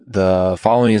The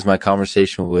following is my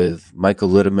conversation with Michael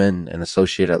Littman, an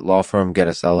associate at law firm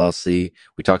Getas LLC.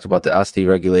 We talked about the Asti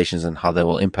regulations and how they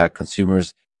will impact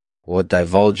consumers, what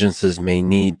divulgences may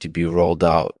need to be rolled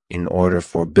out in order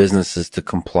for businesses to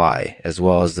comply, as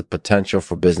well as the potential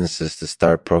for businesses to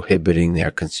start prohibiting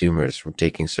their consumers from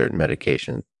taking certain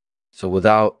medications. So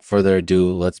without further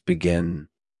ado, let's begin.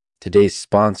 Today's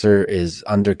sponsor is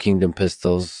Under Kingdom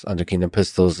Pistols. Under Kingdom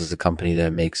Pistols is a company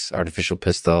that makes artificial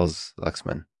pistols,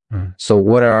 Lexman. So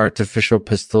what are artificial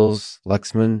pistols,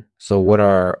 Lexman?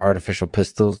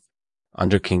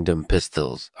 Under Kingdom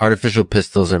Pistols. Artificial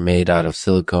pistols are made out of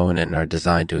silicone and are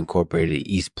designed to incorporate and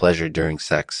ease pleasure during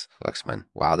sex, Lexman.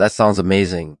 Wow, that sounds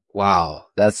amazing.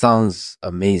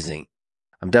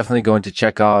 I'm definitely going to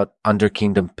check out Under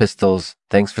Kingdom Pistols.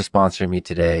 Thanks for sponsoring me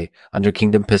today. Under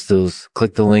Kingdom Pistols,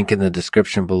 click the link in the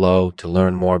description below to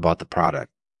learn more about the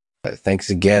product. Thanks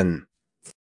again.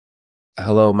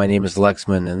 Hello, my name is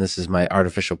Lexman, and this is my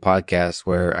artificial podcast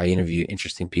where I interview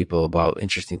interesting people about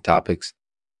interesting topics.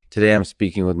 Today I'm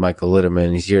speaking with Michael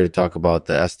Littman. He's here to talk about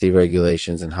the Asti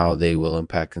regulations and how they will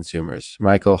impact consumers.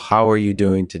 Michael, how are you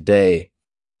doing today?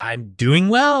 I'm doing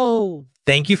well.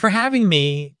 Thank you for having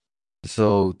me.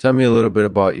 So tell me a little bit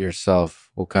about yourself.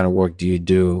 What kind of work do you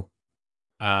do?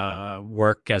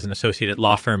 Work as an associate at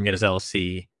law firm Getas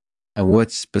LLC. And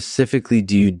what specifically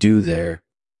do you do there?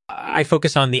 I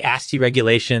focus on the Asti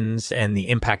regulations and the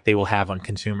impact they will have on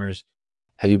consumers.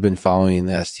 Have you been following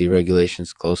the Asti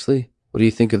regulations closely? What do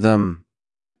you think of them?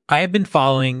 I have been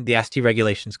following the Asti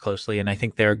regulations closely, and I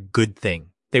think they're a good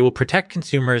thing. They will protect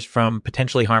consumers from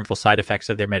potentially harmful side effects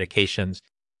of their medications.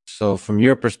 So from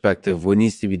your perspective, what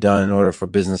needs to be done in order for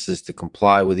businesses to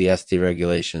comply with the Asti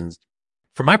regulations?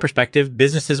 From my perspective,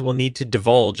 businesses will need to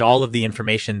divulge all of the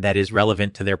information that is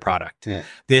relevant to their product. Yeah.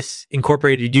 This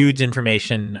incorporated huge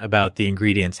information about the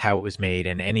ingredients, how it was made,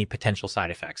 and any potential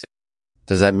side effects.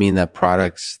 Does that mean that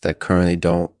products that currently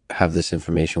don't have this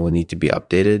information will need to be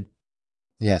updated?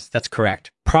 Yes, that's correct.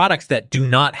 Products that do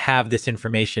not have this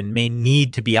information may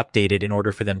need to be updated in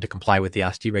order for them to comply with the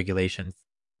Asti regulations.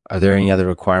 Are there any other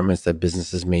requirements that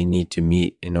businesses may need to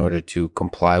meet in order to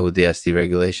comply with the Asti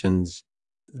regulations?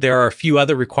 There are a few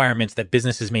other requirements that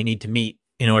businesses may need to meet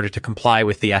in order to comply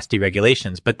with the Asti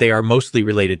regulations, but they are mostly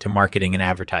related to marketing and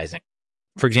advertising.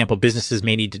 For example, businesses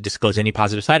may need to disclose any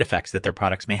positive side effects that their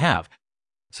products may have.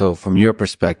 So from your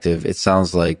perspective, it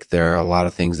sounds like there are a lot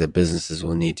of things that businesses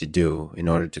will need to do in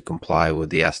order to comply with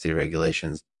the Asti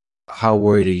regulations. How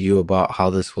worried are you about how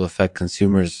this will affect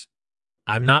consumers?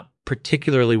 I'm not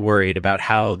particularly worried about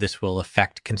how this will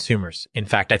affect consumers. In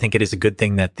fact, I think it is a good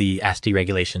thing that the Asti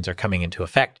regulations are coming into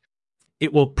effect.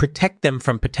 It will protect them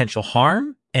from potential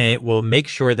harm, and it will make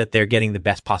sure that they're getting the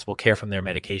best possible care from their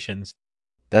medications.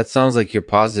 That sounds like you're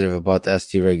positive about the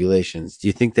Asti regulations. Do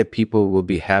you think that people will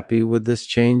be happy with this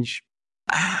change?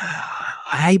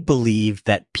 I believe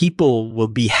that people will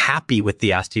be happy with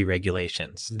the Asti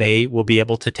regulations. They will be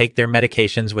able to take their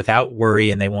medications without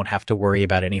worry, and they won't have to worry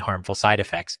about any harmful side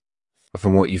effects.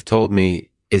 From what you've told me,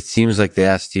 it seems like the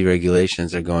Asti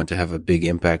regulations are going to have a big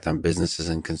impact on businesses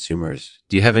and consumers.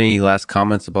 Do you have any last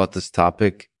comments about this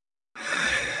topic?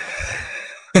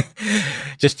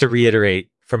 Just to reiterate,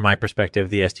 from my perspective,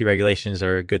 the Asti regulations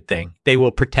are a good thing. They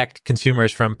will protect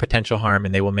consumers from potential harm,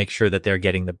 and they will make sure that they're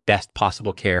getting the best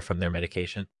possible care from their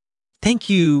medication. Thank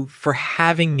you for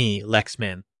having me,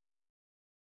 Lexman.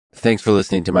 Thanks for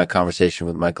listening to my conversation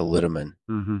with Michael Littman.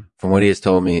 From what he has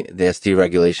told me, the Sti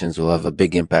regulations will have a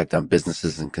big impact on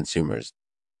businesses and consumers.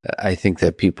 I think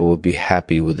that people will be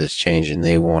happy with this change and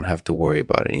they won't have to worry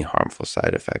about any harmful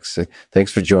side effects. So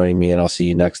thanks for joining me, and I'll see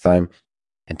you next time.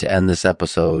 And to end this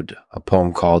episode, a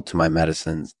poem called To My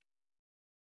Medicines.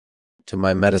 To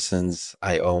my medicines,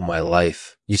 I owe my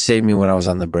life. You saved me when I was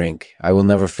on the brink. I will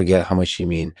never forget how much you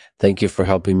mean. Thank you for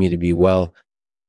helping me to be well.